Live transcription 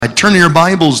Turn your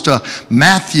Bibles to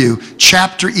Matthew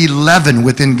chapter 11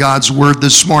 within God's Word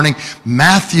this morning.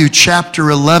 Matthew chapter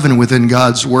 11 within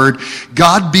God's Word.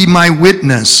 God be my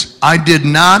witness. I did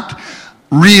not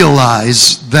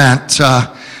realize that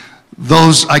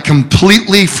I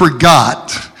completely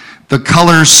forgot the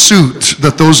color suit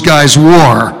that those guys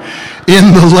wore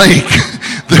in the lake.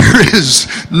 There is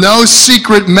no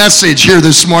secret message here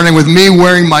this morning with me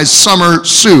wearing my summer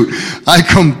suit. I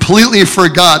completely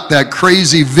forgot that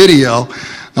crazy video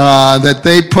that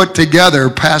they put together,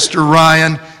 Pastor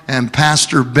Ryan and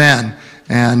Pastor Ben.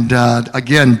 And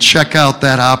again, check out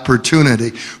that opportunity.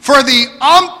 For the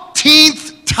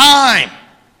umpteenth time,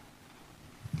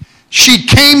 she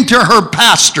came to her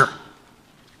pastor.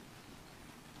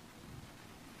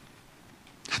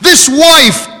 This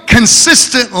wife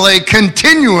consistently,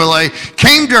 continually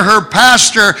came to her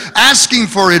pastor asking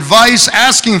for advice,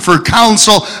 asking for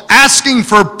counsel, asking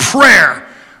for prayer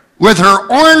with her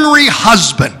ornery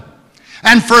husband.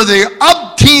 And for the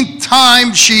umpteenth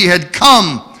time she had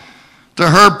come to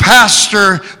her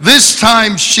pastor, this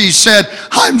time she said,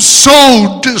 "I'm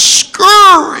so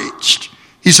discouraged."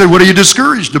 He said, "What are you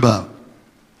discouraged about?"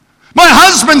 "My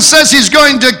husband says he's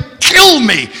going to kill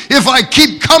me if I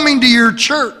keep coming to your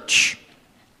church."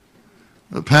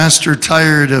 The pastor,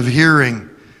 tired of hearing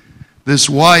this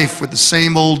wife with the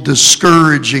same old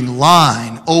discouraging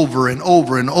line over and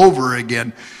over and over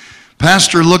again,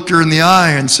 pastor looked her in the eye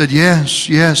and said,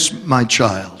 yes, my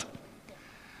child.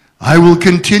 I will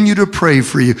continue to pray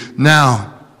for you.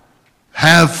 Now,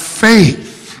 have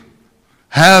faith.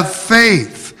 Have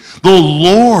faith. The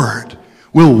Lord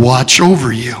will watch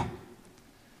over you.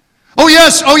 Oh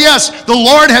yes, the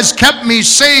Lord has kept me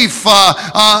safe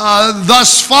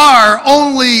thus far.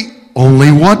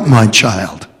 Only what, my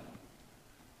child?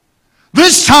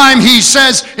 This time he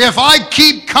says, if I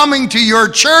keep coming to your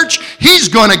church, he's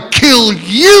going to kill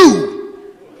you.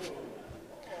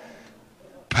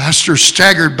 Pastor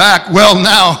staggered back. Well,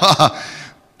 now,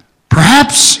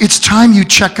 perhaps it's time you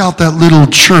check out that little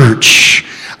church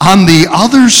on the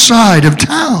other side of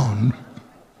town.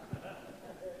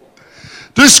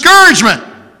 Discouragement.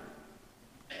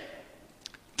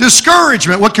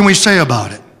 Discouragement, what can we say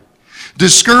about it?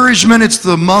 Discouragement, it's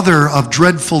the mother of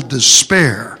dreadful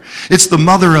despair. It's the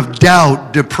mother of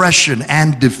doubt, depression,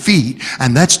 and defeat.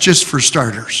 And that's just for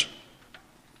starters.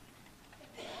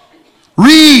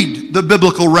 Read the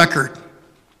biblical record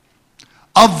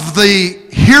of the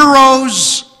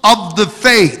heroes of the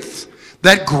faith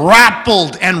that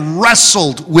grappled and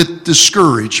wrestled with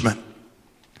discouragement.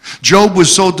 Job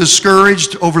was so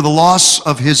discouraged over the loss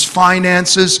of his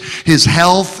finances, his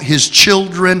health, his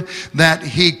children, that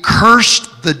he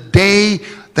cursed the day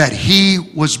that he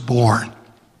was born.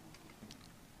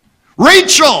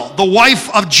 Rachel, the wife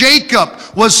of Jacob,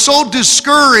 was so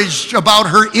discouraged about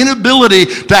her inability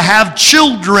to have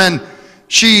children,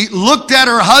 she looked at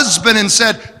her husband and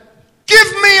said,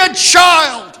 "Give me a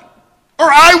child,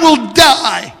 or I will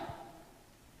die."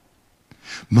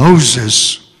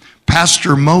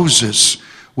 Pastor Moses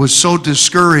was so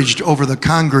discouraged over the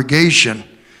congregation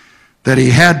that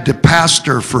he had to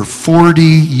pastor for 40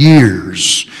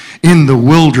 years in the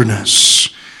wilderness.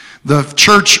 The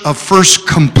church of first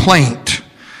complaint,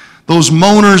 those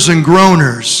moaners and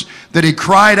groaners, that he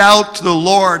cried out to the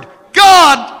Lord,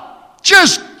 "God,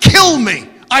 just kill me.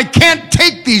 I can't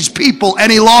take these people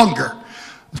any longer."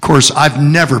 Of course, I've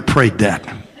never prayed that.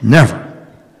 Never.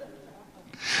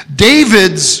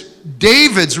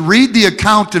 David's, read the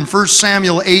account in 1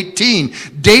 Samuel 18.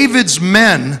 David's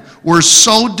men were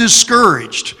so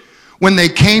discouraged when they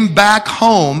came back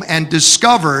home and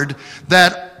discovered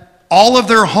that all of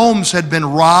their homes had been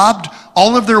robbed,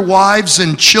 all of their wives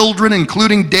and children,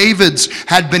 including David's,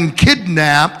 had been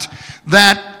kidnapped,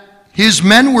 that his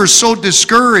men were so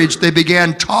discouraged they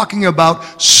began talking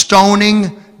about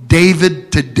stoning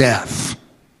David to death.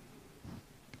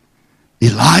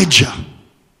 Elijah,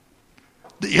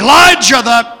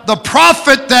 the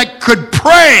prophet that could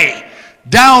pray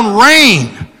down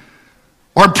rain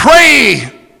or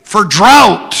pray for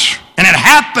drought, and it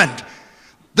happened.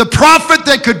 The prophet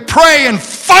that could pray and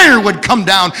fire would come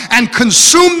down and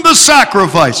consume the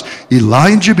sacrifice.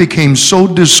 Elijah became so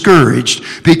discouraged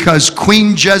because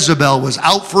Queen Jezebel was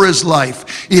out for his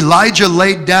life. Elijah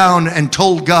laid down and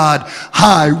told God,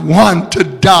 "I want to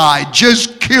die,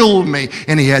 just kill me."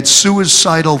 And he had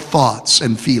suicidal thoughts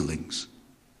and feelings.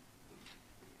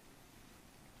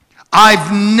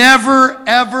 I've never,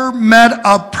 ever met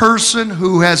a person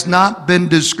who has not been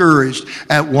discouraged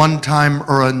at one time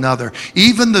or another.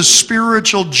 Even the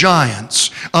spiritual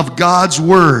giants of God's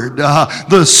Word,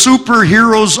 the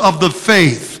superheroes of the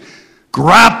faith,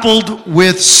 grappled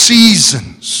with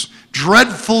seasons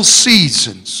dreadful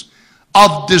seasons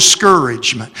of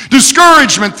discouragement.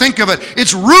 Discouragement, think of it,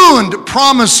 it's ruined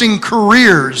promising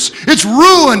careers. It's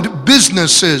ruined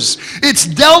businesses. It's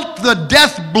dealt the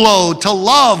death blow to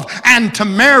love and to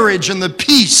marriage and the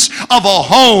peace of a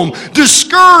home.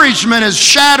 Discouragement has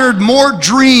shattered more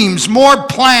dreams, more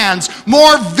plans,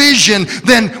 more vision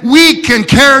than we can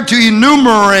care to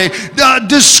enumerate.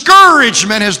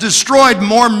 Discouragement has destroyed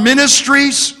more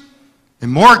ministries and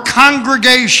more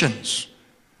congregations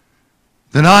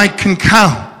than I can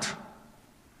count.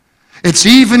 It's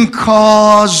even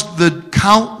caused the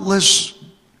countless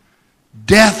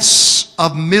deaths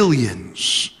of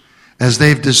millions as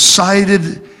they've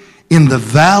decided in the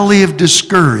valley of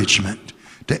discouragement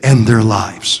to end their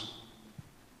lives.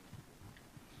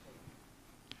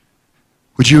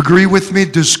 Would you agree with me?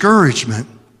 Discouragement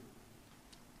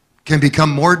can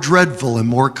become more dreadful and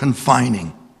more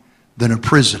confining than a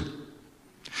prison.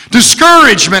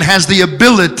 Discouragement has the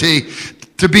ability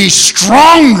to be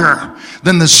stronger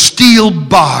than the steel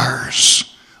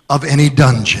bars of any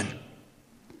dungeon.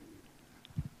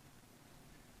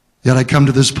 Yet I come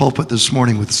to this pulpit this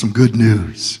morning with some good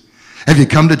news. Have you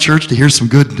come to church to hear some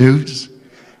good news?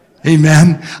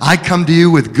 Amen. I come to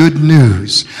you with good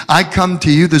news. I come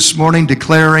to you this morning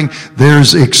declaring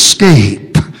there's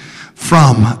escape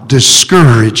from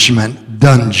discouragement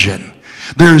dungeon.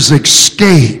 There's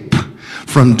escape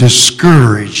from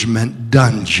discouragement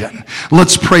dungeon.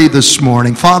 Let's pray this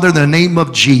morning. Father, in the name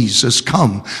of Jesus,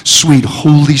 come, sweet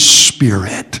Holy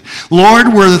Spirit. Lord,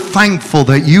 we're thankful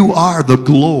that you are the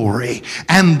glory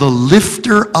and the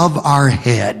lifter of our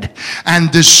head.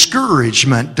 And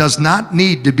discouragement does not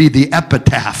need to be the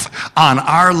epitaph on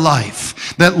our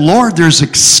life. That, Lord, there's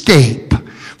escape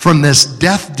from this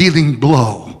death-dealing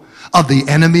blow of the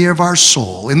enemy of our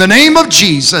soul. In the name of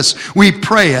Jesus, we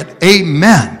pray it.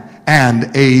 Amen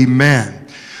and amen.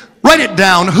 Write it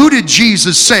down. Who did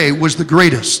Jesus say was the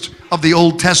greatest of the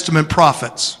Old Testament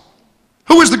prophets?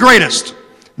 Who was the greatest?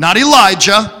 Not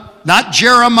Elijah, not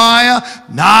Jeremiah,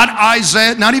 not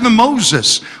Isaiah, not even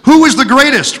Moses. Who was the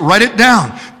greatest? Write it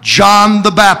down. John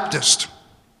the Baptist.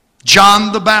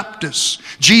 John the Baptist.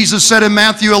 Jesus said in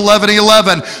Matthew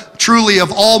 11:11, truly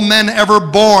of all men ever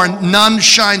born, none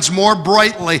shines more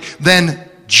brightly than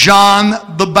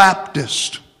John the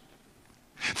Baptist.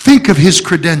 Think of his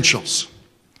credentials.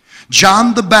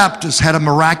 John the Baptist had a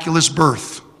miraculous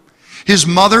birth. His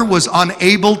mother was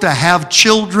unable to have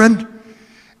children,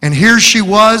 and here she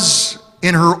was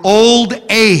in her old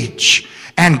age,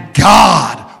 and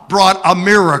God brought a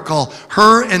miracle.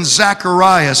 Her and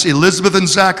Zacharias, Elizabeth and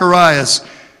Zacharias,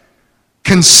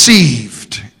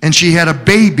 conceived, and she had a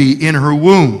baby in her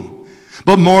womb.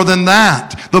 But more than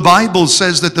that, the Bible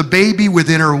says that the baby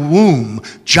within her womb,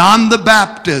 John the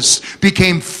Baptist,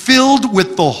 became filled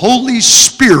with the Holy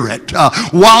Spirit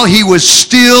while he was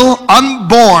still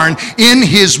unborn in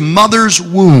his mother's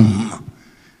womb.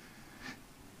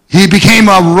 He became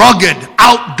a rugged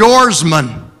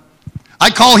outdoorsman.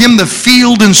 I call him the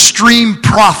field and stream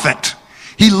prophet.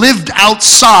 He lived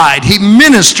outside. He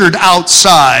ministered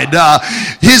outside.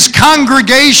 His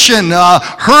congregation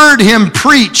heard him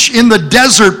preach in the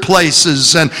desert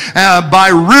places and by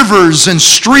rivers and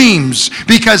streams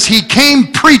because he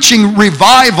came preaching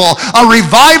revival, a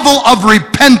revival of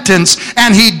repentance,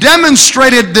 and he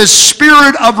demonstrated this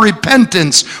spirit of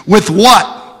repentance with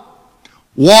what?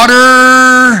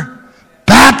 Water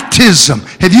baptism.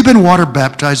 Have you been water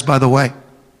baptized, by the way?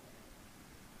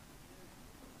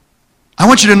 I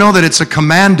want you to know that it's a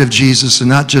command of Jesus and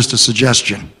not just a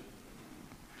suggestion.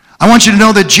 I want you to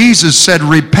know that Jesus said,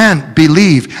 repent,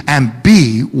 believe, and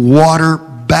be water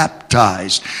baptized.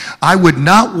 I would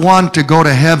not want to go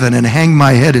to heaven and hang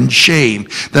my head in shame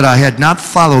that I had not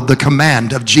followed the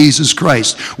command of Jesus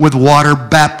Christ with water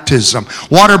baptism.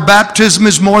 Water baptism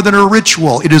is more than a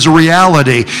ritual. It is a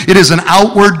reality. It is an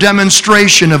outward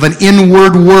demonstration of an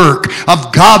inward work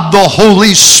of God the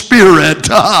Holy Spirit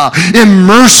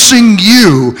immersing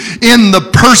you in the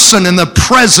person and the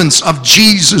presence of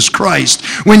Jesus Christ.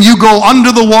 When you go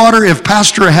under the water, if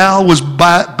Pastor Hal was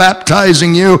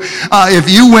baptizing you, if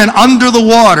you went under the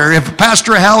water, if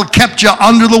Pastor Hal kept you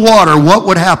under the water, what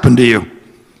would happen to you?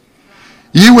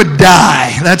 You would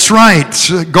die. That's right.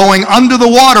 Going under the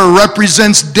water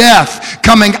represents death.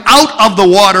 Coming out of the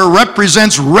water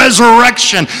represents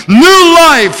resurrection, new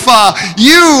life.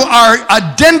 You are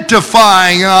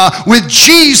identifying with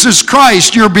Jesus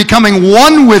Christ. You're becoming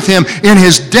one with him in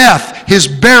his death, his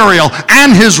burial,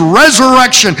 and his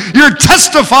resurrection. You're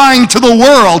testifying to the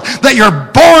world that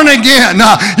you're born again.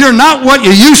 You're not what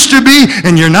you used to be,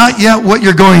 and you're not yet what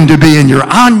you're going to be, and you're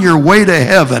on your way to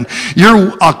heaven.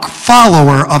 You're a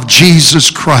follower of Jesus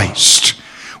Christ.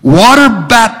 Water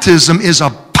baptism is a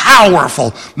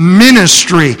powerful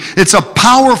ministry. It's a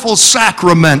powerful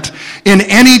sacrament in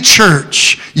any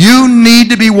church. You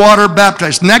need to be water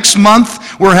baptized. Next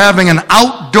month, we're having an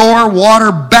outdoor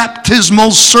water baptismal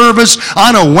service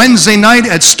on a Wednesday night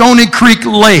at Stony Creek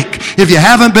Lake. If you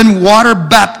haven't been water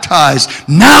baptized,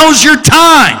 now's your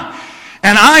time.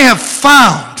 And I have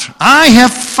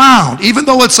found, even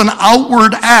though it's an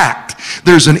outward act,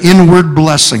 there's an inward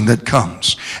blessing that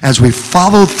comes as we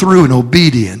follow through in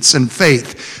obedience and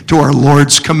faith to our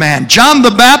Lord's command. John the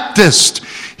Baptist,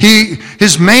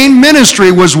 his main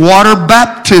ministry was water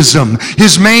baptism.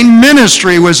 His main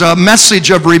ministry was a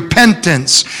message of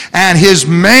repentance. And his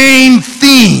main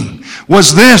theme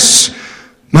was this: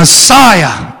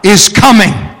 Messiah is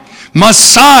coming.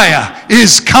 Messiah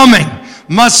is coming.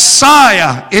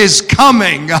 Messiah is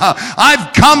coming.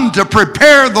 I've come to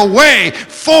prepare the way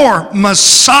for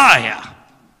Messiah.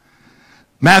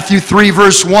 Matthew 3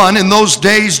 verse 1, in those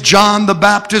days John the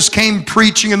Baptist came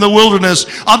preaching in the wilderness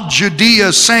of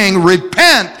Judea, saying,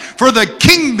 repent, for the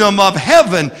kingdom of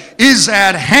heaven is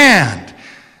at hand.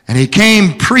 And he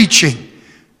came preaching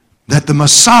that the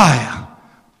Messiah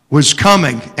was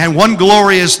coming. And one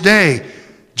glorious day,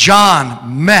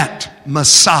 John met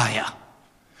Messiah.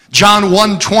 John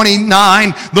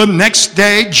 1:29, the next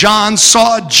day John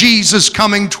saw Jesus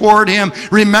coming toward him.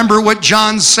 Remember what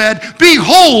John said?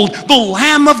 Behold, the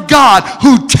Lamb of God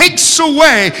who takes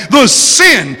away the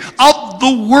sin of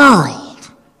the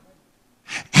world.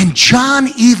 And John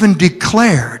even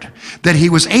declared that he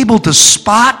was able to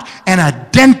spot and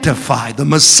identify the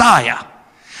Messiah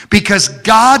because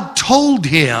God told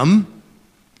him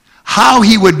how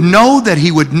he would know that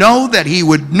he would know that he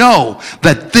would know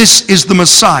that this is the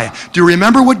Messiah. Do you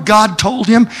remember what God told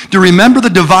him? Do you remember the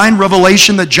divine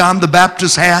revelation that John the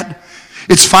Baptist had?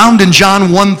 It's found in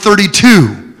John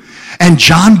 1:32. And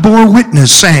John bore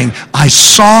witness, saying, I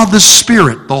saw the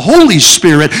Spirit, the Holy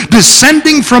Spirit,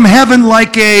 descending from heaven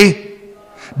like a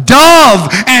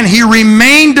dove, and he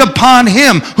remained upon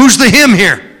him. Who's the him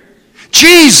here?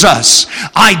 Jesus.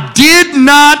 I did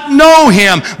not know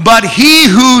him, but he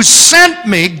who sent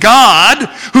me, God,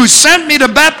 who sent me to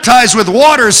baptize with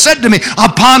water, said to me,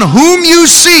 upon whom you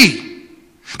see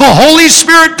the Holy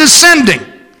Spirit descending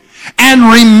and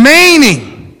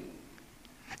remaining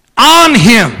on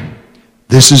him,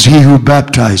 this is he who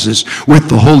baptizes with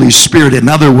the Holy Spirit. In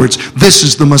other words, this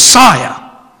is the Messiah.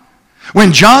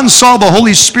 When John saw the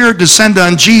Holy Spirit descend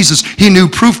on Jesus, he knew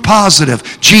proof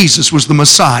positive Jesus was the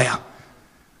Messiah.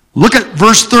 Look at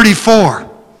verse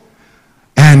 34.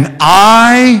 And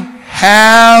I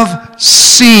have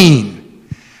seen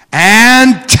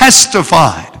and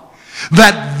testified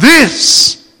that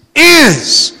this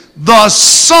is the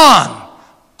Son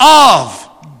of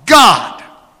God.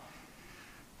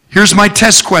 Here's my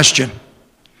test question.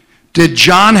 Did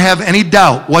John have any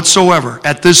doubt whatsoever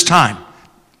at this time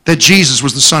that Jesus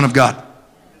was the Son of God?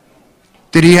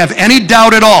 Did he have any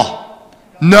doubt at all?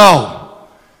 No.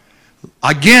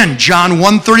 Again, John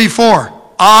 1:34,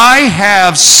 I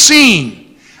have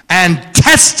seen and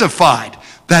testified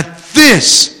that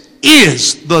this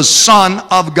is the Son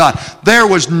of God. There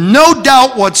was no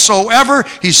doubt whatsoever.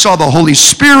 He saw the Holy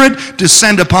Spirit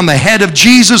descend upon the head of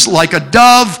Jesus like a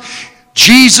dove.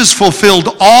 Jesus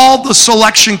fulfilled all the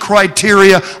selection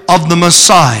criteria of the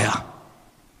Messiah.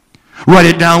 Write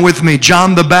it down with me.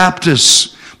 John the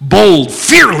Baptist, bold,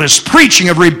 fearless preaching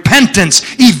of repentance,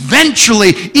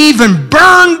 eventually even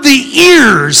burned the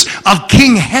ears of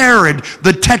King Herod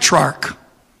the Tetrarch.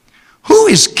 Who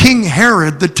is King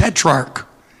Herod the Tetrarch?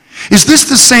 Is this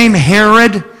the same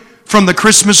Herod from the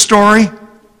Christmas story?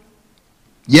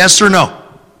 Yes or no?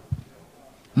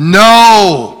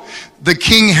 No. The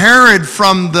King Herod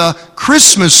from the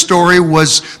Christmas story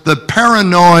was the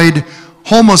paranoid,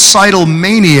 homicidal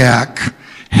maniac,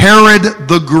 Herod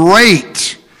the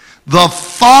Great, the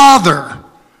father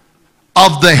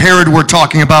of the Herod we're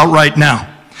talking about right now.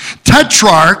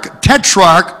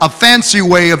 Tetrarch, a fancy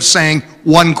way of saying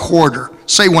 1/4.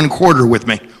 Say 1/4 with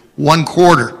me.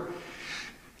 1/4.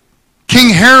 King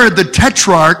Herod the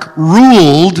Tetrarch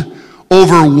ruled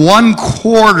over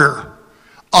 1/4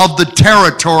 of the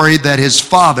territory that his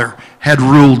father had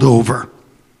ruled over.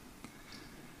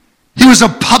 He was a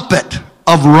puppet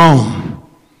of Rome.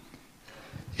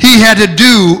 He had to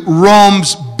do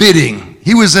Rome's bidding.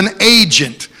 He was an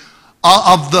agent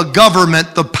of the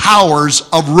government, the powers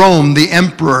of Rome, the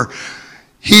emperor.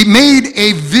 He made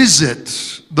a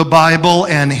visit, the Bible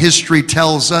and history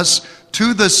tells us,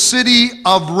 to the city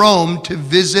of Rome to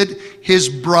visit his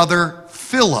brother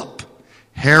Philip.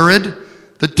 Herod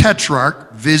the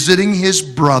Tetrarch visiting his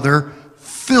brother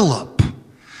Philip.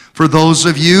 For those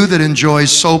of you that enjoy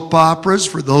soap operas,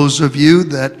 for those of you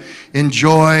that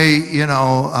enjoy,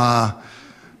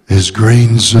 as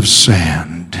grains of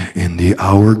sand in the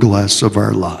hourglass of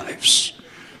our lives,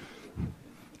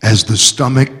 as the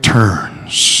stomach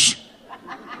turns.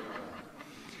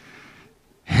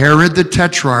 Herod the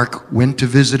Tetrarch went to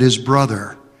visit his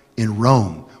brother in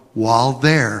Rome. While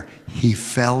there, he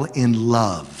fell in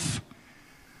love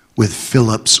with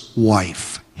Philip's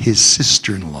wife, his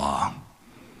sister-in-law.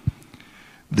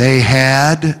 They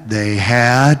had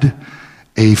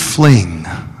a fling,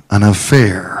 an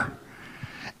affair,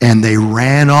 and they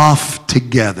ran off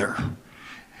together.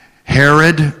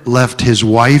 Herod left his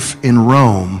wife in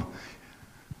Rome.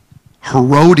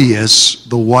 Herodias,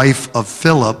 the wife of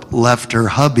Philip, left her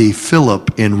hubby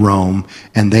Philip in Rome,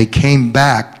 and they came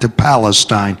back to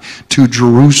Palestine, to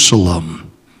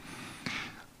Jerusalem.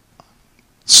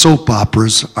 Soap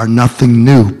operas are nothing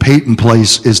new. Peyton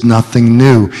Place is nothing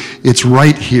new. It's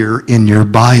right here in your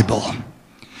Bible.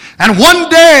 And one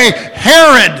day,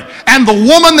 Herod and the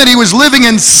woman that he was living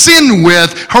in sin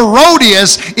with,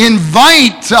 Herodias,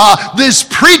 invite this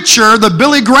preacher, the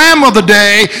Billy Graham of the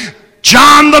day,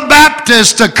 John the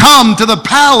Baptist, to come to the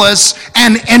palace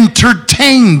and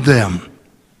entertain them.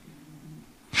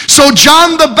 So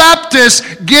John the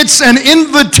Baptist gets an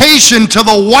invitation to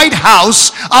the White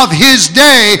House of his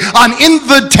day, an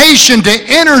invitation to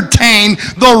entertain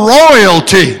the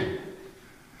royalty.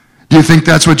 Do you think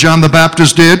that's what John the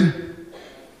Baptist did?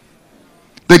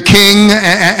 The king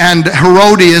and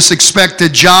Herodias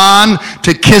expected John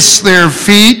to kiss their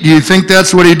feet. Do you think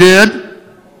that's what he did?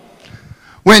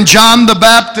 When John the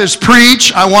Baptist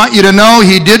preached, I want you to know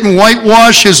he didn't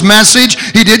whitewash his message.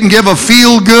 He didn't give a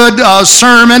feel-good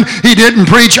sermon. He didn't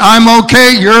preach, I'm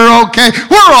okay, you're okay,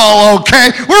 we're all okay,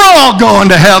 we're all going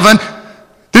to heaven.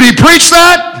 Did he preach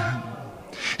that?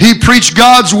 He preached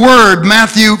God's word,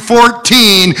 Matthew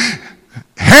 14.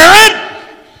 Herod,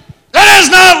 it is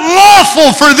not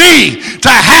lawful for thee to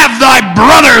have thy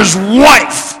brother's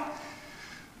wife.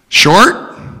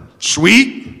 Short,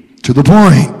 sweet, to the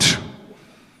point.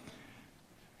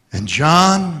 And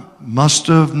John must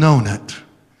have known it,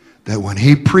 that when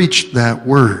he preached that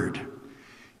word,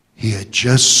 he had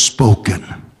just spoken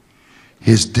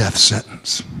his death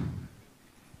sentence.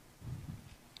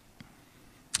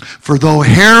 For though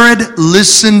Herod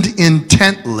listened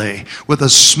intently with a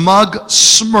smug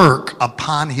smirk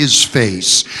upon his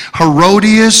face,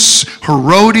 Herodias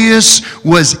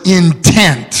was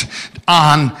intent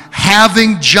on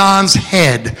having John's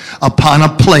head upon a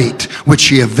plate, which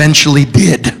he eventually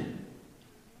did.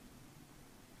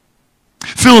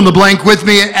 Fill in the blank with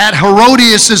me. At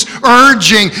Herodias'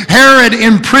 urging, Herod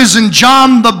imprisoned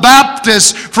John the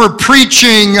Baptist for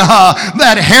preaching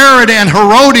that Herod and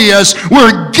Herodias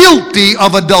were guilty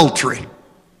of adultery.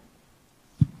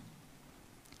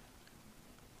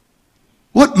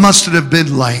 What must it have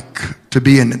been like to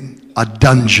be in a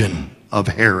dungeon of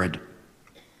Herod?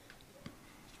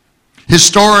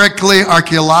 Historically,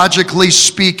 archaeologically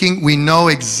speaking, we know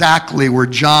exactly where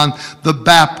John the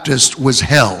Baptist was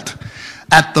held.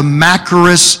 At the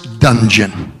Machaerus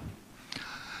dungeon.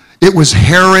 It was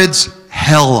Herod's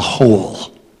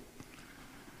hellhole.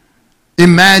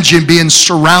 Imagine being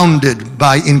surrounded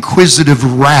by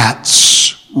inquisitive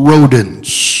rats,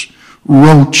 rodents,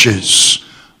 roaches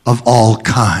of all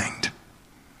kind.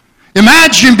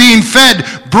 Imagine being fed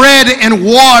bread and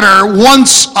water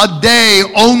once a day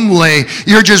only.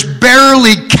 You're just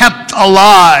barely kept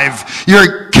alive.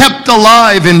 You're kept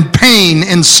alive in pain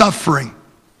and suffering.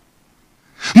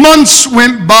 Months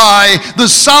went by. The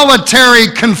solitary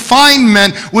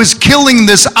confinement was killing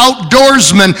this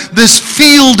outdoorsman, this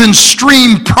field and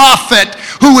stream prophet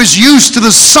who was used to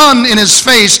the sun in his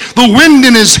face, the wind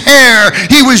in his hair.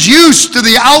 He was used to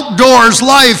the outdoors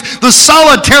life. The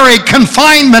solitary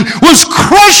confinement was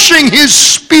crushing his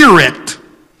spirit.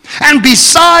 And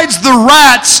besides the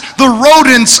rats, the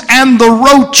rodents, and the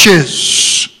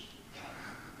roaches,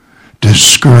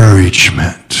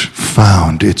 discouragement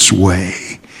found its way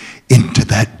into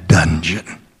that dungeon.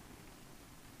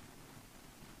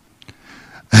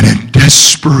 And in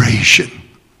desperation,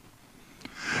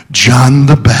 John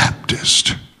the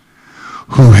Baptist,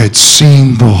 who had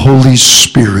seen the Holy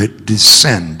Spirit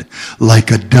descend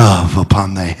like a dove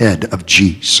upon the head of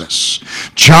Jesus.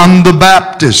 John the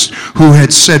Baptist, who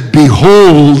had said,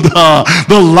 behold,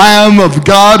 the Lamb of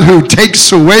God who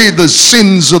takes away the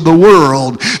sins of the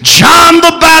world. John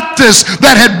the Baptist, Baptist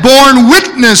that had borne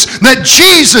witness that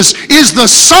Jesus is the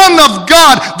Son of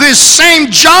God, this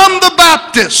same John the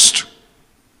Baptist,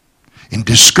 in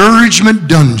Discouragement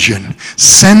Dungeon,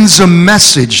 sends a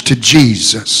message to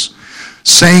Jesus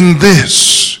saying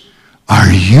this: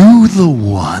 are you the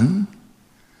one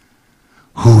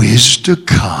who is to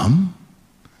come?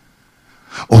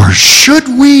 Or should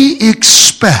we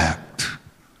expect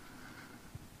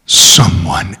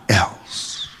someone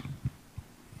else?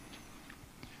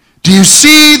 Do you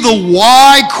see the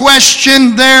why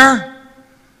question there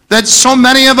that so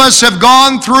many of us have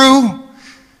gone through?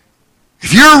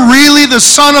 If you're really the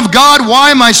Son of God,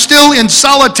 why am I still in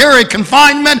solitary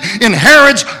confinement in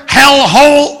Herod's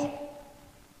hellhole?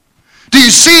 Do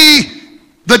you see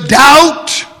the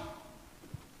doubt?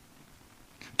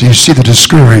 Do you see the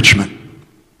discouragement?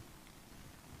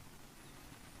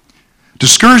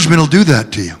 Discouragement will do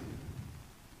that to you.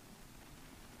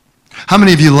 How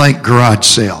many of you like garage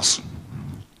sales?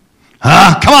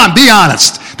 Huh? Come on, be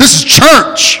honest. This is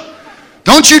church.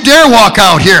 Don't you dare walk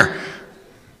out here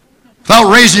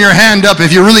without raising your hand up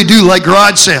if you really do like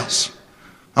garage sales.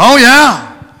 Oh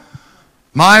yeah.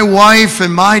 My wife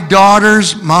and my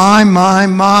daughters, my.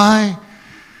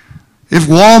 If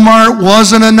Walmart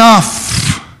wasn't enough,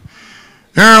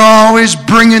 they're always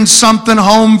bringing something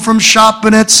home from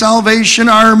shopping at Salvation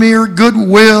Army or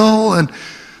Goodwill. And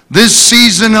this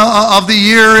season of the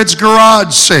year, it's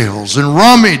garage sales and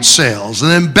rummage sales. And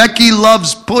then Becky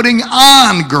loves putting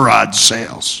on garage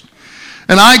sales.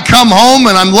 And I come home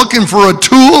and I'm looking for a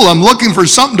tool. I'm looking for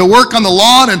something to work on the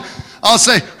lawn. And I'll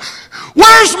say,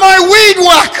 where's my weed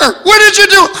whacker? What did you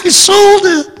do? I sold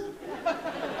it.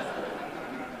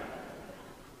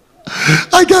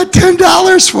 I got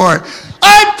 $10 for it.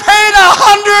 I paid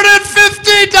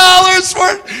 $150 for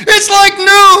it. It's like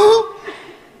new.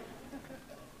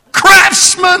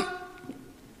 Craftsman.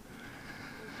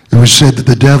 It was said that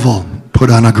the devil put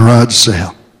on a garage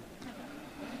sale.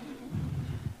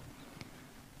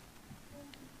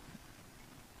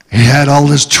 He had all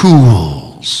his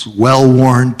tools,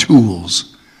 well-worn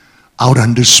tools, out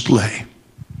on display.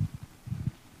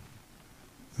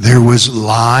 There was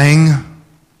lying,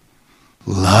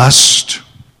 lust,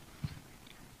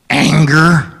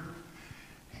 anger,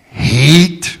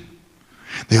 hate.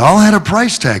 They all had a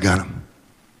price tag on them.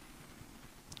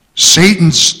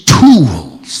 Satan's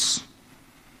tools,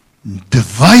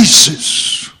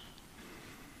 devices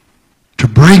to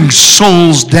bring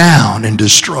souls down and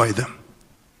destroy them.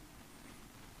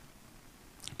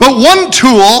 But one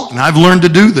tool, and I've learned to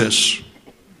do this,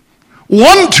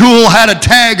 one tool had a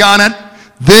tag on it: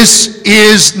 this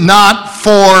is not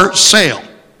for sale.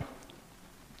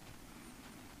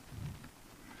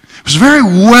 It was a very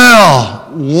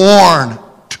well-worn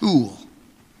tool.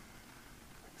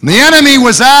 And the enemy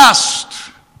was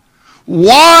asked,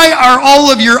 why are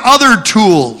all of your other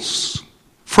tools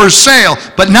for sale,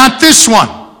 but not this one?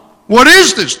 What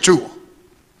is this tool?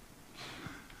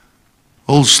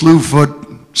 Old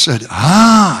Slewfoot said,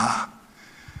 I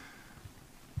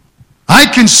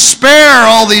can spare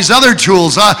all these other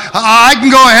tools. I can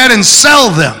go ahead and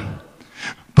sell them.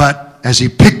 But as he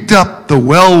picked up the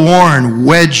well-worn,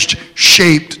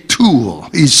 wedged-shaped tool,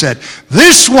 he said,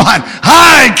 this one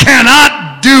I cannot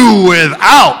do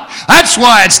without. That's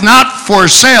why it's not for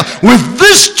sale. With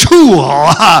this tool,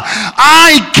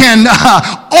 I can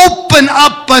open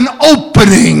up an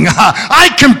opening.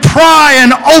 I can pry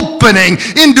an opening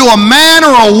into a man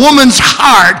or a woman's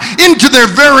heart, into their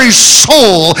very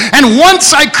soul. And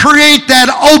once I create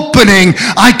that opening,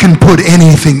 I can put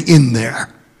anything in there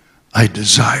I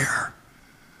desire.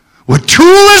 What tool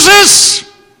is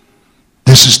this?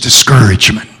 This is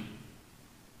discouragement.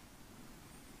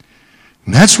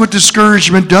 And that's what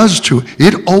discouragement does to it.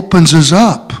 It opens us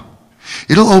up.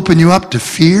 It'll open you up to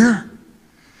fear.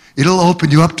 It'll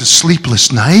open you up to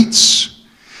sleepless nights.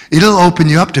 It'll open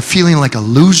you up to feeling like a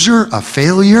loser, a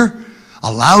failure,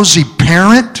 a lousy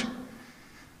parent.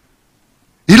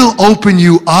 It'll open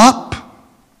you up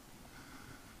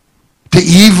to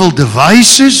evil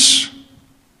devices.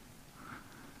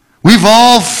 We've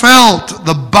all felt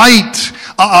the bite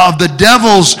of the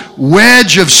devil's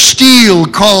wedge of steel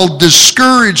called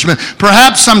discouragement.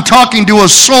 Perhaps I'm talking to a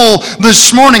soul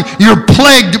this morning. You're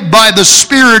plagued by the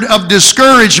spirit of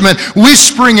discouragement,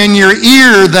 whispering in your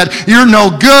ear that you're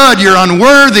no good, you're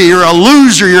unworthy, you're a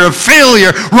loser, you're a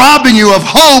failure, robbing you of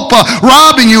hope,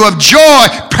 robbing you of joy,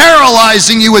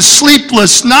 paralyzing you with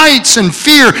sleepless nights and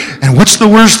fear. And what's the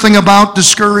worst thing about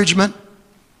discouragement?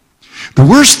 The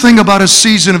worst thing about a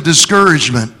season of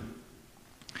discouragement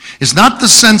is not the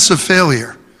sense of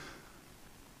failure,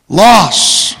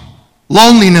 loss,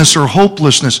 loneliness, or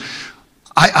hopelessness.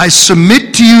 I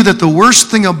submit to you that the worst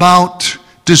thing about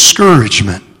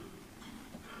discouragement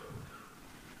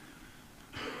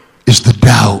is the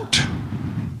doubt.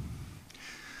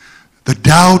 The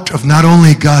doubt of not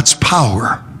only God's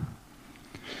power,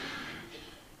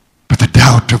 but the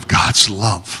doubt of God's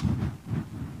love.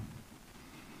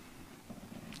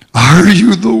 Are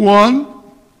you the one?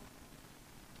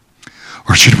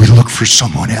 Or should we look for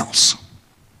someone else?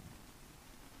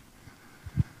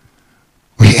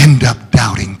 We end up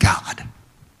doubting God.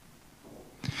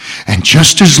 And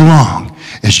just as long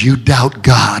as you doubt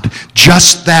God,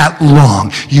 just that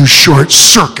long you short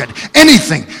circuit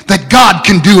anything that God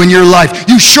can do in your life.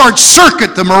 You short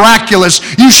circuit the miraculous.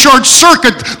 You short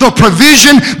circuit the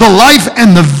provision, the life,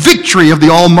 and the victory of the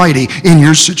Almighty in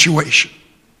your situation.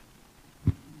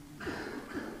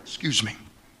 Excuse me.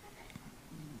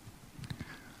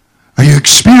 Are you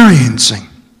experiencing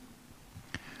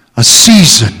a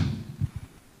season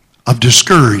of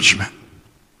discouragement?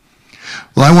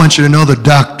 Well, I want you to know the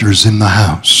doctor's in the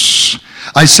house.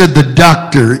 I said the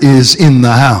doctor is in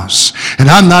the house. And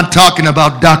I'm not talking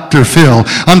about Dr. Phil.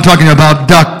 I'm talking about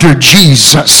Dr.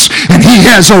 Jesus. And he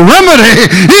has a remedy.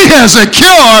 He has a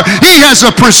cure. He has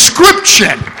a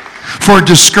prescription for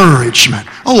discouragement.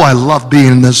 Oh, I love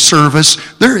being in this service.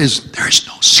 There is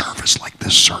no service like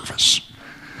this service.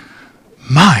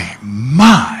 My.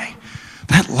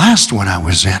 That last one I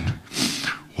was in.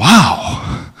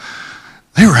 Wow.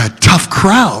 They were a tough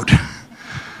crowd.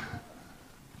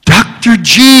 Dr.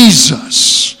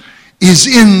 Jesus is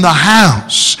in the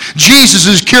house.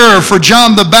 Jesus' cure for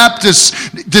John the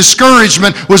Baptist's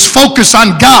discouragement was focus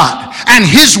on God and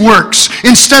his works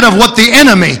instead of what the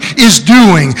enemy is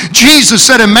doing. Jesus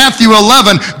said in Matthew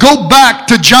 11, go back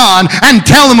to John and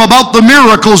tell him about the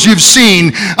miracles you've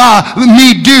seen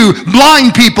me do.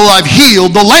 Blind people I've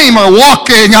healed. The lame are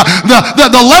walking.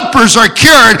 The lepers are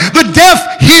cured. The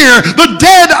deaf hear. The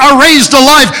dead are raised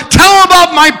alive. Tell him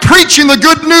about my preaching the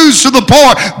good news to the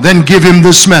poor. Then give him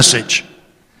this message.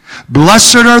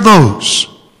 Blessed are those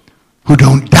who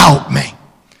don't doubt me.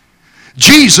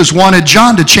 Jesus wanted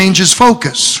John to change his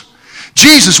focus.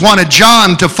 Jesus wanted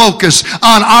John to focus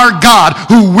on our God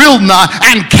who will not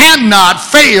and cannot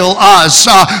fail us.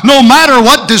 No matter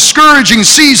what discouraging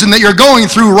season that you're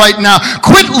going through right now,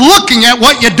 quit looking at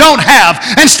what you don't have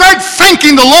and start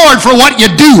thanking the Lord for what you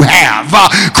do have.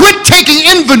 Quit taking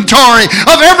inventory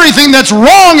of everything that's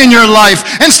wrong in your life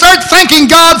and start thanking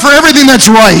God for everything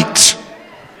that's right.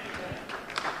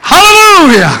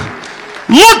 Hallelujah.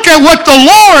 Look at what the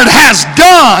Lord has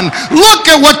done. Look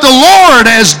at what the Lord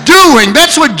is doing.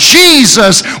 That's what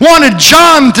Jesus wanted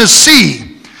John to see.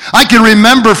 I can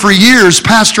remember for years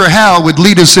Pastor Hal would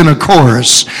lead us in a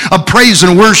chorus of praise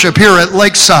and worship here at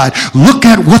Lakeside. Look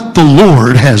at what the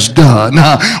Lord has done.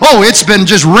 Oh, it's been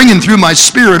just ringing through my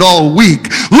spirit all week.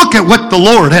 Look at what the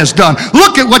Lord has done.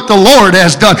 Look at what the Lord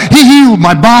has done. He healed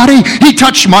my body. He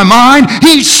touched my mind.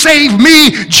 He saved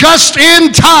me just in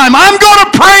time. I'm going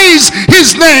to praise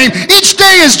his name. Each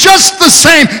day is just the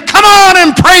same. Come on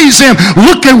and praise him.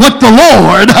 Look at what the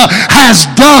Lord has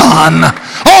done.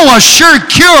 Oh, a sure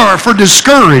cure for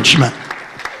discouragement.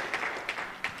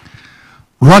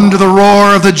 Run to the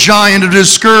roar of the giant of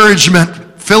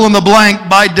discouragement. Fill in the blank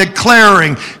by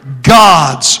declaring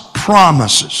God's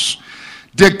promises.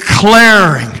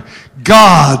 Declaring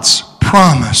God's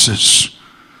promises.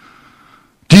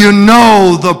 Do you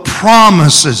know the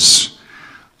promises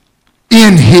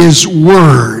in his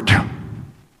word?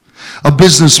 A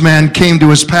businessman came to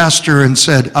his pastor and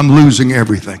said, I'm losing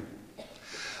everything.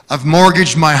 I've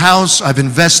mortgaged my house. I've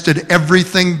invested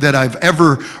everything that I've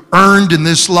ever earned in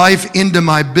this life into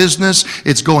my business.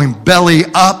 It's going belly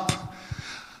up.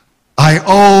 I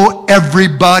owe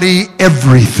everybody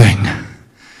everything.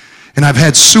 And I've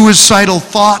had suicidal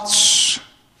thoughts.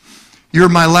 You're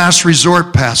my last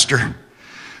resort, Pastor.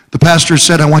 The pastor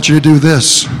said, I want you to do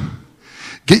this.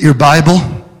 Get your Bible,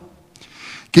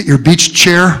 get your beach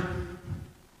chair,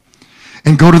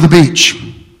 and go to the beach.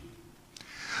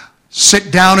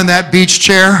 Sit down in that beach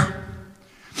chair,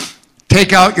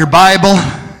 take out your Bible,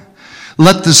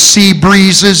 let the sea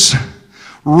breezes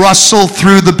rustle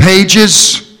through the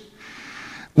pages.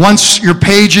 Once your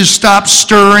pages stop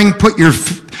stirring, put your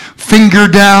finger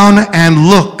down and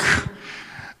look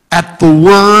at the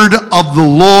word of the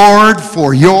Lord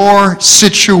for your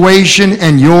situation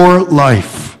and your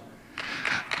life.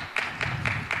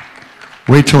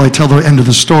 Wait till I tell the end of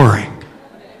the story.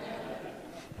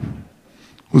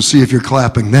 We'll see if you're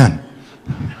clapping then.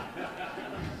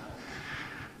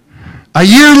 A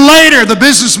year later, the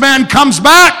businessman comes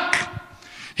back.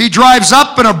 He drives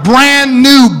up in a brand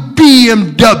new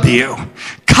BMW.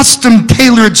 custom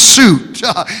tailored suit.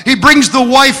 He brings the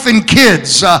wife and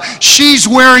kids. She's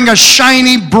wearing a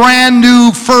shiny brand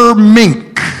new fur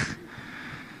mink.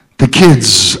 The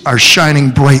kids are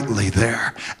shining brightly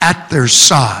there at their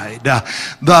side.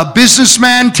 The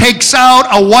businessman takes out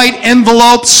a white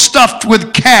envelope stuffed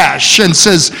with cash and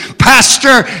says,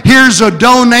 Pastor, here's a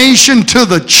donation to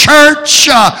the church.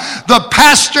 The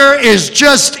pastor is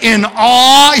just in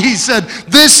awe. He said,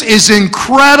 this is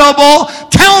incredible.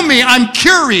 Tell me, I'm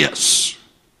curious.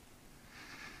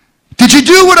 Did you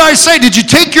do what I say? Did you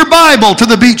take your Bible to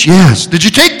the beach? Yes. Did you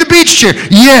take the beach chair?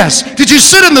 Yes. Did you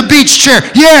sit in the beach chair?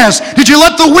 Yes. Did you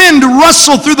let the wind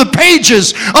rustle through the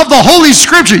pages of the Holy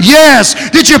Scripture? Yes.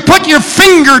 Did you put your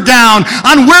finger down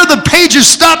on where the pages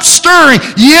stopped stirring?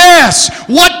 Yes.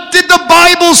 What did the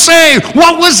Bible say?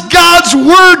 What was God's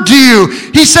word to you?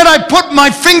 He said, I put my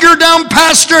finger down,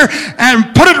 Pastor,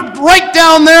 and put it right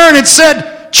down there, and it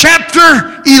said,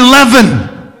 chapter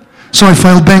 11. So I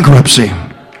filed bankruptcy.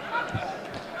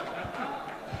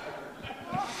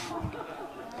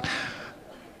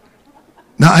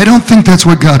 Now, I don't think that's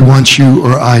what God wants you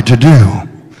or I to do.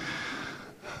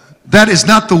 That is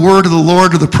not the word of the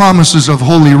Lord or the promises of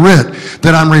Holy Writ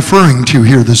that I'm referring to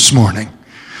here this morning.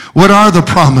 What are the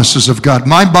promises of God?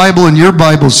 My Bible and your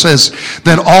Bible says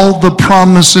that all the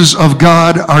promises of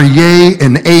God are yea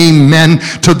and amen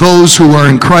to those who are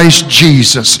in Christ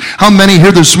Jesus. How many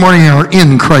here this morning are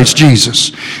in Christ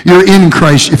Jesus? You're in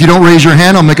Christ. If you don't raise your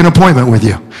hand, I'll make an appointment with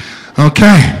you.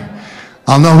 Okay.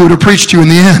 I'll know who to preach to in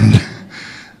the end.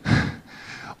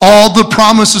 All the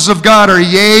promises of God are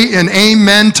yea and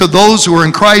amen to those who are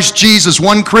in Christ Jesus.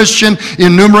 One Christian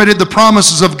enumerated the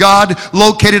promises of God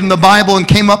located in the Bible and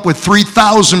came up with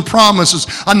 3,000 promises.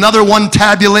 Another one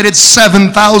tabulated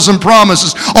 7,000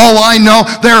 promises. Oh, I know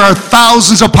there are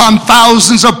thousands upon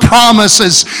thousands of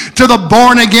promises to the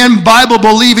born-again,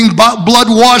 Bible-believing,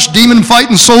 blood-washed,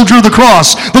 demon-fighting soldier of the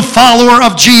cross, the follower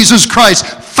of Jesus Christ.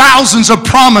 Thousands of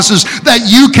promises that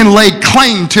you can lay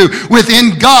claim to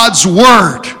within God's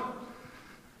Word.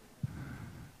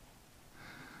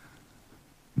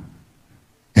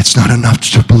 It's not enough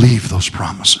to believe those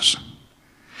promises.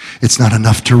 It's not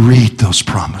enough to read those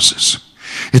promises.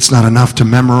 It's not enough to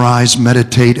memorize,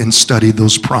 meditate, and study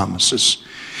those promises.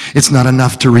 It's not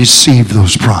enough to receive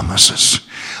those promises.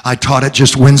 I taught it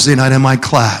just Wednesday night in my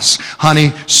class.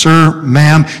 Honey, sir,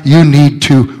 ma'am, you need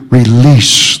to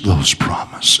release those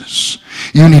promises.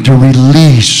 You need to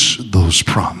release those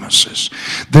promises.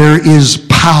 There is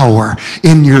power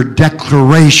in your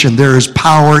declaration. There is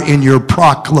power in your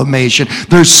proclamation.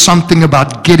 There's something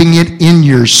about getting it in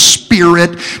your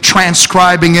spirit,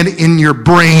 transcribing it in your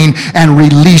brain, and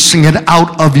releasing it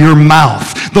out of your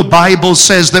mouth. The Bible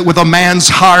says that with a man's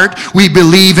heart we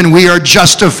believe and we are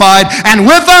justified, and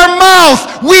with our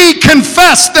mouth we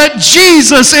confess that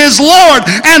Jesus is Lord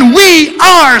and we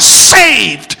are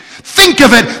saved. Think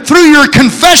of it, through your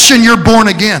confession you're born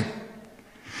again.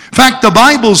 In fact, the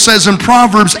Bible says in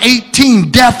Proverbs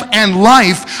 18, death and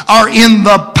life are in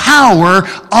the power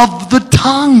of the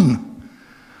tongue.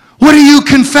 What are you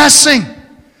confessing?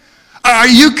 Are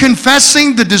you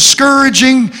confessing the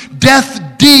discouraging,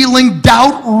 death-dealing,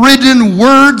 doubt-ridden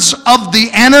words of the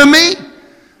enemy?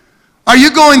 Are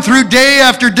you going through day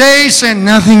after day saying,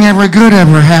 nothing ever good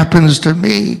ever happens to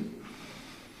me?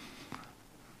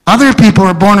 Other people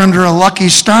are born under a lucky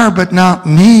star, but not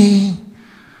me.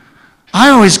 I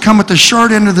always come at the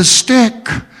short end of the stick.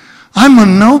 I'm a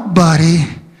nobody.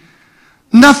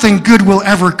 Nothing good will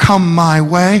ever come my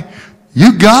way.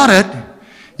 You got it.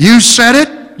 You said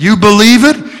it. You believe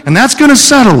it. And that's going to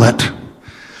settle it.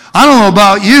 I don't know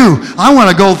about you. I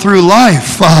want to go through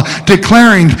life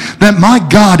declaring that my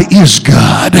God is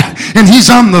God and He's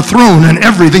on the throne and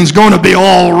everything's going to be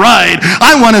all right.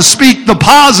 I want to speak the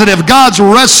positive, God's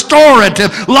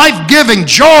restorative, life-giving,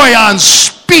 joy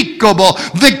unspeakable,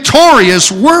 victorious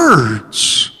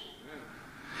words.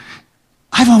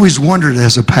 I've always wondered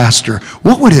as a pastor,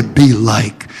 what would it be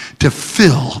like to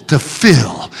fill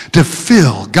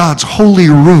God's holy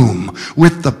room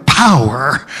with the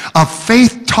power of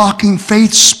faith-talking,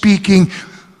 faith-speaking,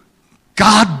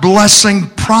 God-blessing,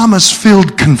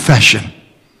 promise-filled confession?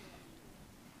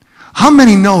 How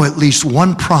many know at least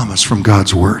one promise from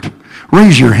God's Word?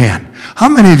 Raise your hand. How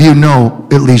many of you know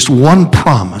at least one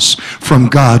promise from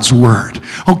God's Word?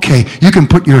 Okay, you can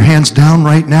put your hands down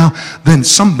right now. Then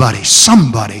somebody,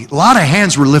 a lot of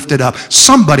hands were lifted up.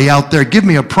 Somebody out there, give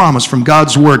me a promise from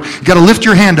God's Word. You got to lift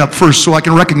your hand up first so I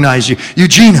can recognize you.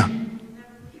 Eugenia,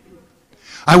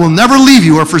 I will never leave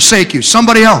you or forsake you.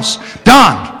 Somebody else.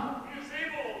 Don.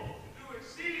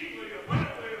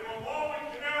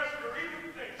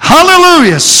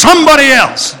 Hallelujah. Somebody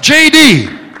else.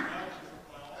 JD.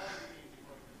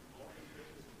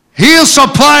 He'll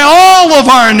supply all of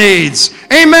our needs.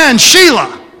 Amen.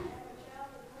 Sheila.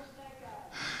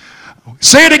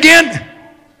 Say it again.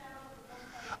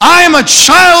 I am a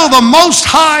child of the Most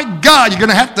High God. You're going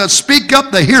to have to speak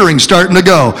up. The hearing's starting to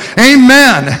go.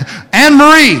 Amen. Anne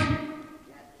Marie.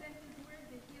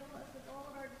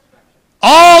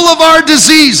 All of our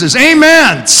diseases.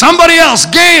 Amen. Somebody else.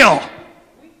 Gail.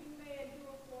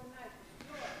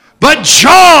 But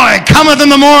joy cometh in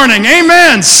the morning.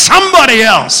 Amen. Somebody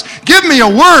else. Give me a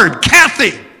word.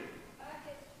 Kathy.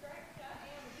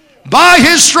 By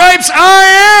his stripes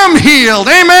I am healed.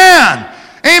 Amen.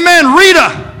 Amen.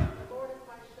 Rita.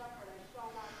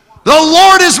 The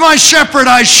Lord is my shepherd,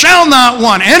 I shall not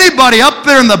want. Anybody up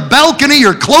there in the balcony,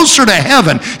 you're closer to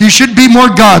heaven. You should be more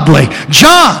godly.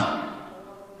 John.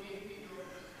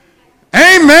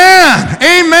 Amen.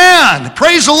 Amen.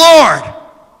 Praise the Lord.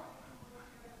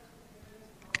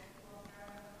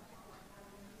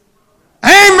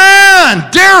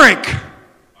 Amen. Derek.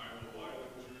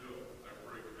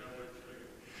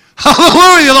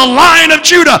 Hallelujah, the Lion of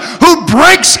Judah who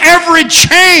breaks every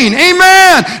chain.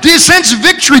 Amen. Do you sense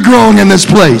victory growing in this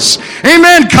place?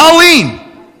 Amen. Colleen.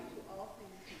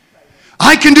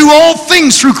 I can do all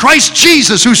things through Christ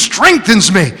Jesus who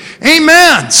strengthens me.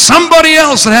 Amen. Somebody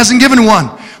else that hasn't given one.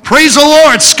 Praise the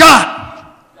Lord.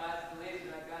 Scott.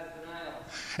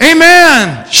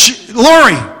 Amen.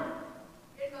 Lori.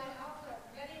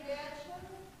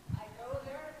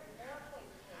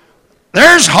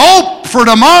 There's hope for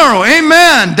tomorrow.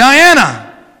 Amen.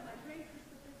 Diana.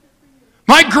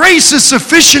 My grace is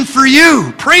sufficient for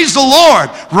you. Praise the Lord.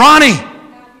 Ronnie.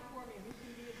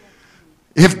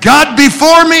 If God be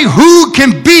for me, who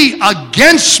can be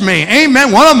against me?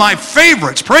 Amen. One of my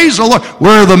favorites. Praise the Lord.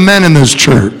 Where are the men in this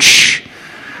church?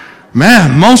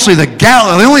 Man, mostly the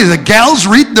gals. Only the gals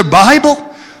read the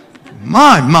Bible?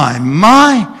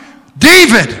 My.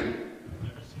 David.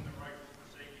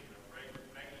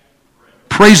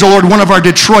 Praise the Lord, one of our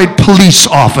Detroit police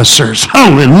officers.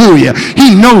 Hallelujah.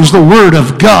 He knows the Word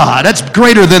of God. That's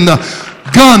greater than the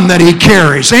gun that he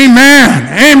carries. Amen.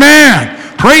 Amen.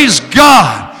 Praise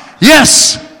God.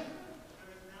 Yes.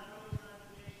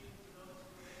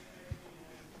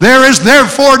 There is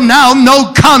therefore now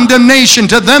no condemnation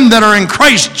to them that are in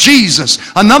Christ Jesus.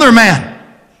 Another man.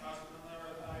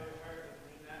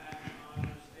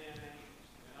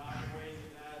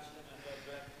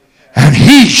 And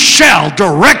he shall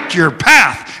direct your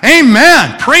path.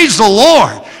 Amen. Praise the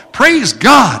Lord. Praise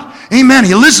God. Amen.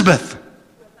 Elizabeth.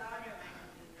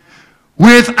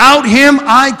 Without him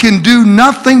I can do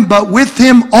nothing, but with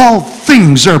him all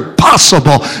things are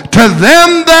possible. To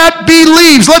them that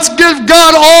believes. Let's give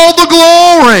God all the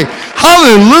glory.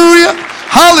 Hallelujah.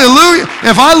 Hallelujah.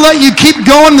 If I let you keep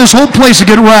going, this whole place will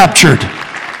get raptured.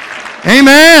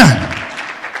 Amen.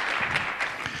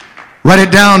 Write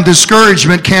it down.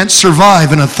 Discouragement can't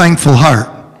survive in a thankful heart.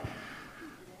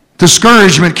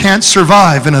 Discouragement can't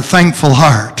survive in a thankful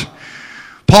heart.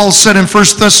 Paul said in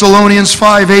 1 Thessalonians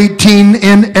 5:18,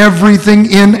 in everything,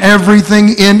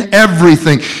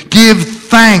 give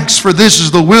thanks, for this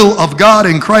is the will of God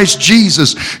in Christ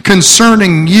Jesus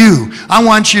concerning you. I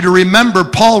want you to remember,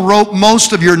 Paul wrote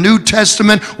most of your New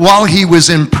Testament while he was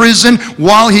in prison,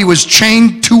 while he was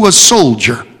chained to a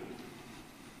soldier.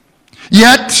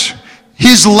 Yet,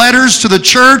 his letters to the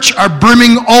church are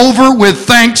brimming over with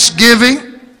thanksgiving.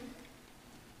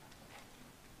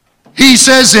 He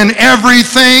says, in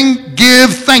everything,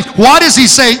 give thanks. Why does he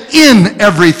say, in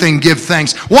everything, give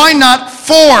thanks? Why not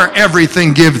for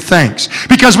everything, give thanks?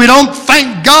 Because we don't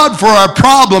thank God for our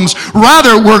problems.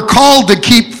 Rather, we're called to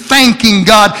keep thanking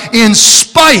God in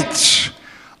spite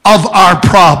of our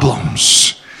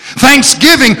problems.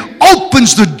 Thanksgiving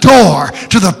opens the door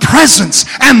to the presence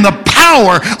and the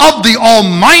power of the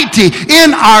Almighty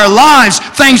in our lives.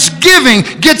 Thanksgiving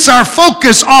gets our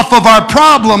focus off of our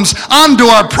problems onto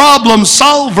our problem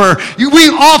solver. We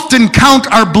often count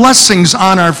our blessings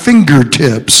on our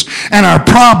fingertips and our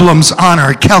problems on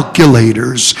our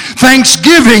calculators.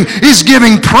 Thanksgiving is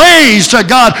giving praise to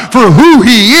God for who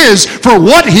He is, for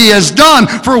what He has done,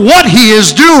 for what He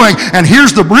is doing. And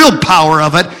here's the real power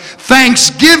of it.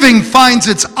 Thanksgiving finds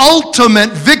its ultimate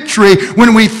victory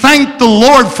when we thank the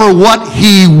Lord for what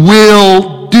He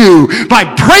will do. By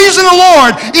praising the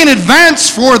Lord in advance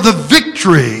for the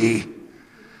victory.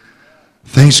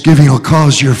 Thanksgiving will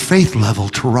cause your faith level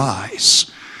to rise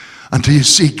until you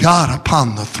see God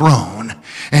upon the throne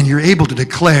And you're able to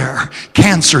declare,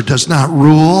 cancer does not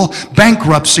rule,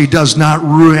 bankruptcy does not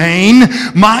reign.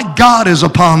 My God is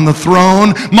upon the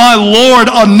throne. My Lord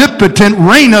omnipotent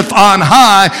reigneth on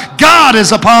high. God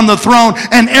is upon the throne,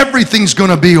 and everything's going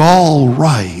to be all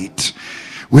right.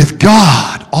 With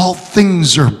God, all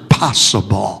things are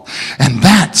possible. And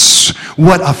that's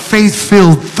what a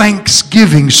faith-filled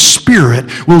thanksgiving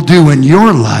spirit will do in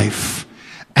your life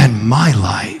and my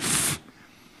life.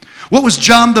 What was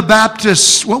John the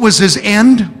Baptist? What was his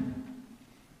end?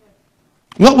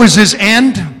 What was his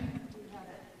end?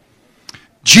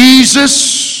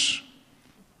 Jesus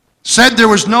said there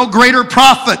was no greater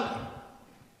prophet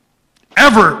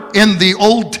ever in the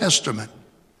Old Testament.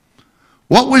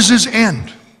 What was his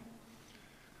end?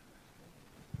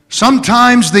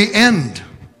 Sometimes the end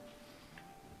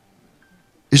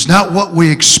is not what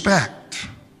we expect.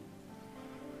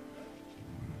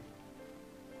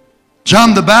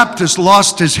 John the Baptist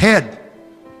lost his head,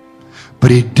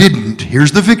 but he didn't.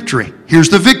 Here's the victory. Here's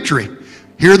the victory.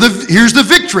 Here's the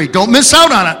victory. Don't miss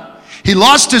out on it. He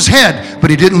lost his head, but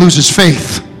he didn't lose his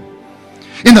faith.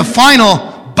 In the final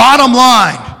bottom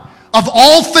line of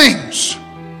all things,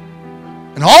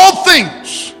 and all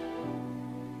things,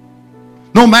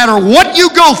 no matter what you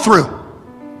go through,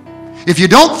 if you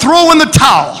don't throw in the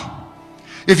towel,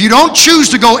 if you don't choose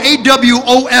to go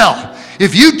AWOL,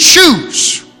 if you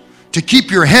choose to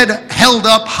keep your head held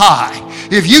up high,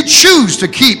 if you choose to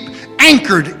keep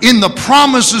anchored in the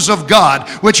promises of God,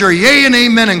 which are yea and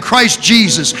amen in Christ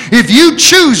Jesus, if you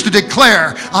choose to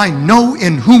declare, I know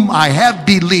in whom I have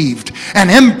believed and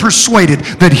am persuaded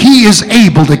that he is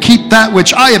able to keep that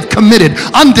which I have committed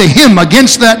unto him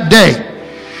against that day,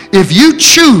 if you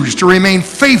choose to remain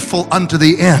faithful unto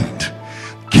the end,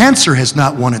 cancer has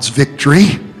not won its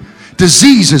victory.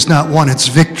 Disease has not won its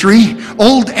victory.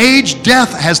 Old age,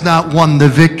 death has not won the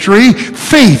victory.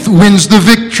 Faith wins the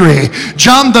victory.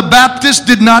 John the Baptist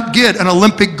did not get an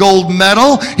Olympic gold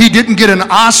medal. He didn't get an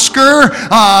Oscar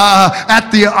at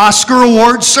the Oscar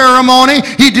Awards ceremony.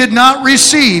 He did not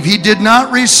receive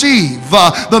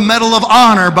the Medal of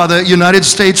Honor by the United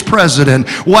States President.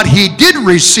 What he did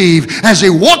receive as he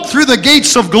walked through the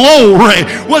gates of glory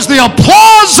was the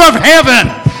applause of heaven.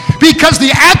 Because the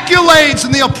accolades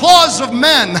and the applause of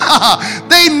men,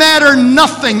 they matter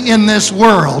nothing in this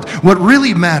world. What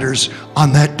really matters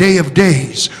on that day of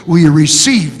days, will you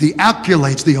receive the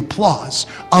accolades, the applause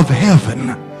of heaven?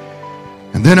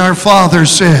 And then our Father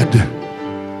said,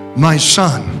 my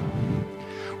son,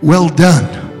 well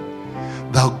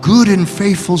done, thou good and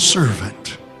faithful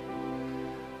servant,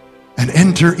 and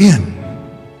enter in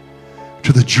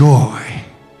to the joy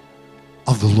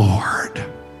of the Lord.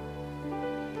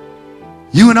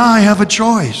 You and I have a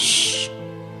choice.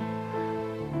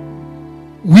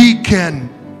 We can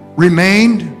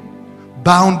remain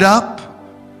bound up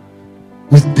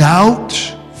with doubt,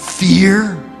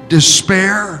 fear,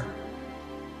 despair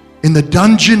in the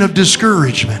dungeon of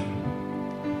discouragement.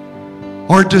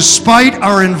 Or despite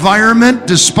our environment,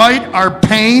 despite our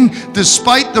pain,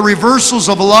 despite the reversals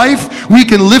of life, we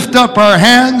can lift up our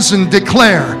hands and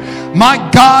declare, my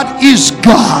God is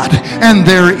God, and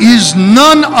there is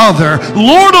none other,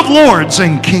 Lord of lords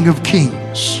and King of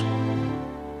kings.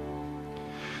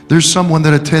 There's someone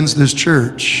that attends this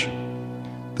church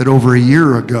that over a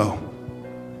year ago,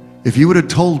 if you would have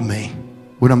told me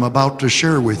what I'm about to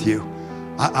share with you,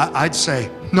 I'd say,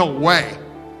 no way.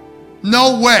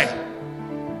 No way.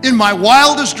 In my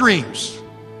wildest dreams,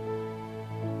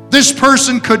 this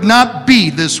person could not be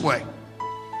this way.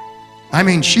 I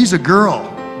mean, she's a girl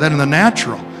that in the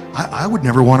natural, I would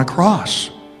never want to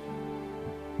cross.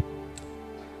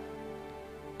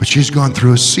 But she's gone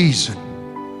through a season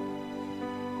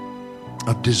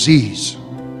of disease.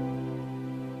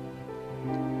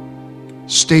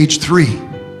 Stage 3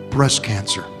 breast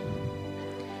cancer.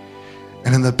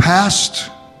 And in the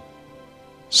past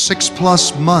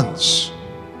 6+ months,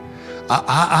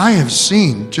 I have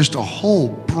seen just a whole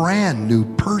brand new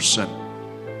person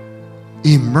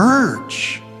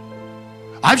emerge.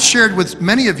 I've shared with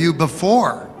many of you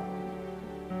before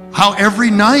how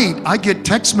every night I get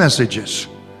text messages.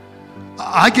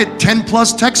 I get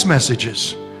 10+ text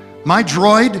messages. My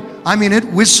droid, I mean, it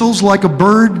whistles like a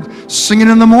bird singing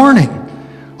in the morning.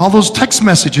 All those text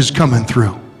messages coming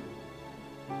through.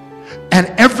 And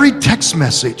every text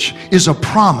message is a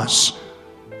promise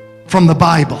from the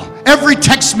Bible. Every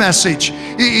text message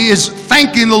is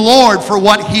thanking the Lord for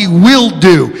what he will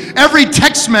do. Every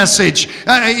text message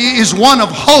is one of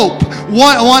hope,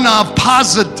 one of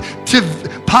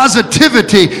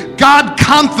positivity, God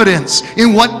confidence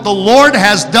in what the Lord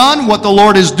has done, what the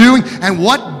Lord is doing, and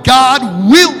what God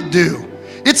will do.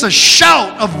 It's a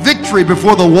shout of victory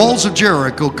before the walls of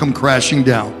Jericho come crashing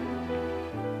down.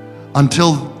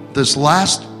 Until this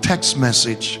last text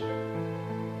message,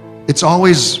 it's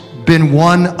always been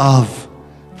one of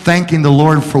thanking the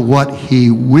Lord for what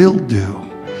He will do.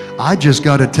 I just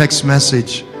got a text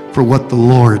message for what the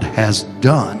Lord has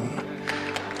done.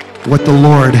 What the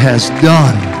Lord has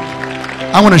done.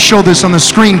 I want to show this on the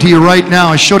screen to you right now.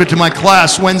 I showed it to my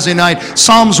class Wednesday night.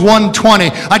 Psalms 120.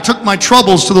 I took my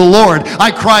troubles to the Lord.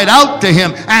 I cried out to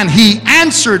Him, and He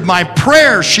answered my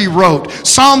prayer, she wrote.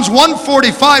 Psalms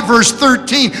 145, verse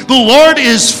 13. The Lord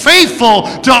is faithful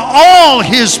to all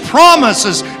His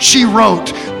promises, she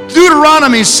wrote.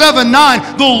 Deuteronomy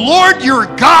 7:9, the Lord your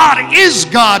God is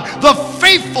God, the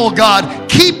faithful God,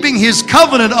 keeping His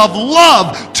covenant of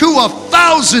love to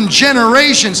 1,000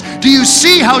 generations. Do you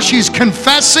see how she's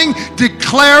confessing,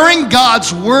 declaring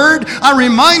God's word? I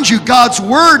remind you, God's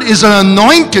word is an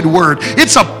anointed word.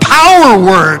 It's a power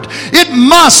word. It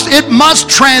must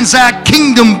transact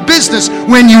kingdom business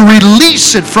when you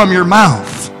release it from your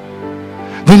mouth.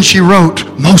 Then she wrote,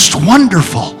 most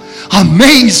wonderful,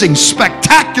 amazing,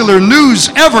 spectacular news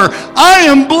ever. I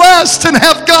am blessed and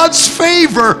have God's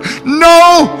favor.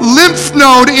 No lymph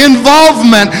node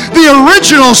involvement. The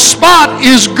original spot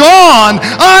is gone.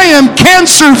 I am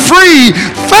cancer free.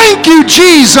 Thank you,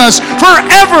 Jesus.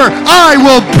 Forever I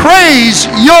will praise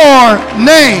your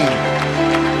name.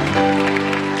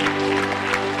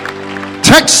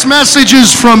 Text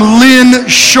messages from Lynn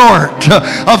Short,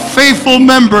 a faithful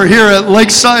member here at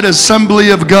Lakeside Assembly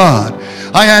of God.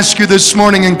 I ask you this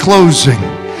morning in closing,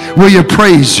 will you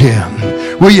praise Him?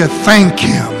 Will you thank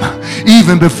Him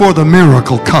even before the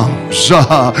miracle comes?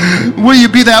 Will you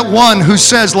be that one who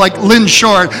says, like Lynn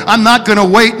Short, I'm not going to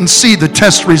wait and see the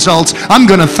test results. I'm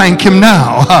going to thank Him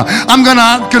now. I'm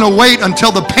not going to wait until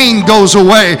the pain goes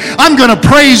away. I'm going to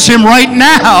praise Him right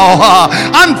now.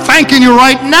 I'm thanking you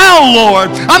right now, Lord.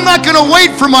 I'm not going to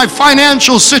wait for my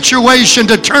financial situation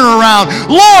to turn around.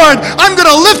 Lord, I'm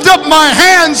going to lift up my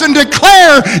hands and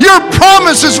declare your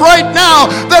promises right now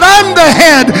that I'm the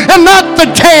head and not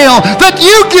the tail, that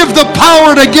you give the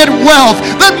power to get wealth,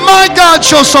 that my God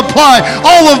shall supply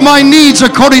all of my needs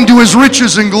according to His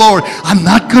riches and glory. I'm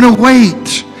not going to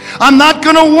wait. I'm not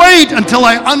going to wait until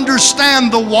I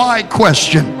understand the why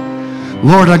question.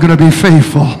 Lord, I'm going to be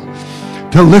faithful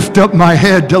to lift up my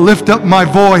head, to lift up my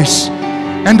voice,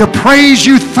 and to praise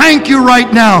you. Thank you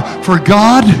right now for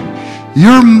God,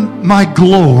 you're my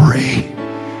glory.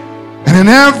 And in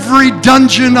every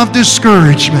dungeon of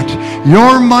discouragement,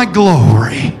 you're my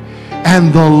glory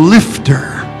and the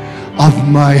lifter of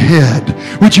my head.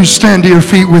 Would you stand to your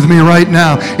feet with me right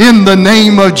now in the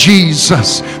name of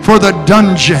Jesus? For the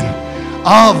dungeon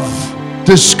of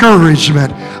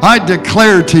discouragement, I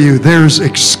declare to you there's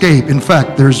escape. In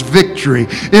fact, there's victory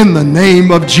in the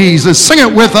name of Jesus. Sing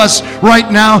it with us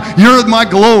right now. You're my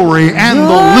glory and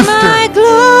the lifter. My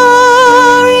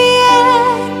glory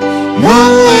and the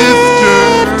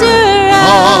lifter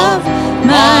of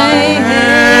my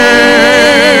head.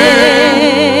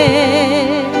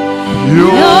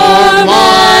 You're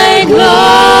my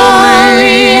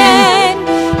glory and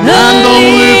the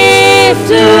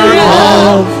lifter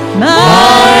of my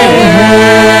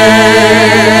head.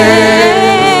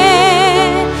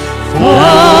 For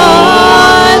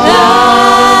thou,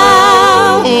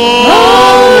 O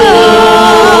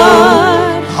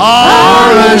Lord,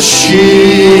 art a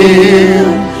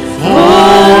shield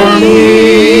for me.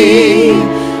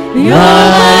 You're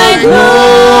my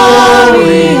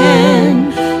glory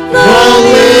and the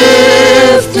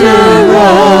lifter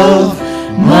of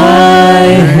my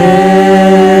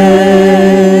head.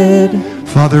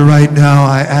 Father, right now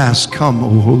I ask, come,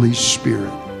 O Holy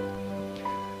Spirit,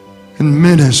 and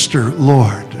minister,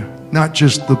 Lord, not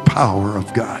just the power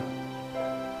of God,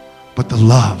 but the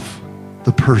love,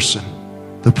 the person,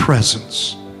 the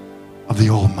presence of the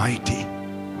Almighty.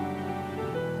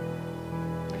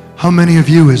 How many of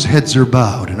you, as heads are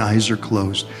bowed and eyes are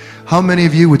closed, how many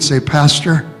of you would say,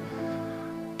 Pastor,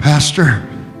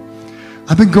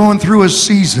 I've been going through a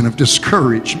season of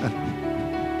discouragement.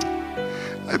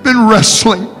 I've been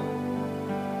wrestling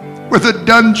with a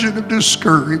dungeon of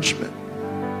discouragement.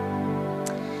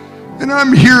 And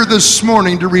I'm here this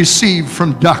morning to receive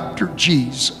from Dr.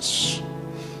 Jesus.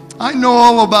 I know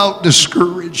all about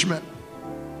discouragement.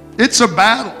 It's a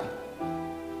battle.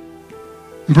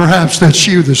 And perhaps that's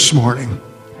you this morning.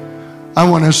 I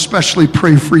want to especially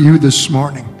pray for you this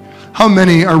morning. How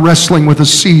many are wrestling with a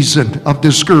season of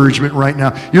discouragement right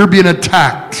now? You're being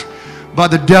attacked by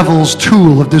the devil's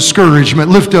tool of discouragement.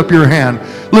 Lift up your hand.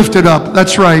 Lift it up.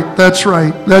 That's right. That's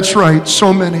right. That's right.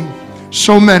 So many.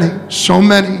 So many. So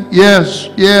many. Yes.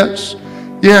 Yes.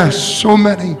 Yes, so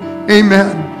many.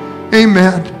 Amen.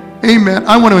 Amen. Amen.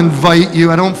 I want to invite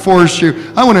you. I don't force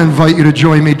you. I want to invite you to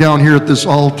join me down here at this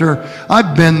altar.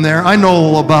 I've been there. I know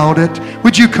all about it.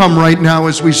 Would you come right now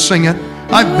as we sing it?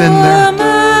 I've been there.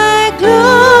 My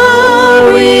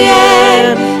glory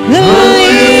and the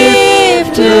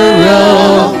lifter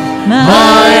of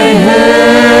my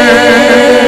head.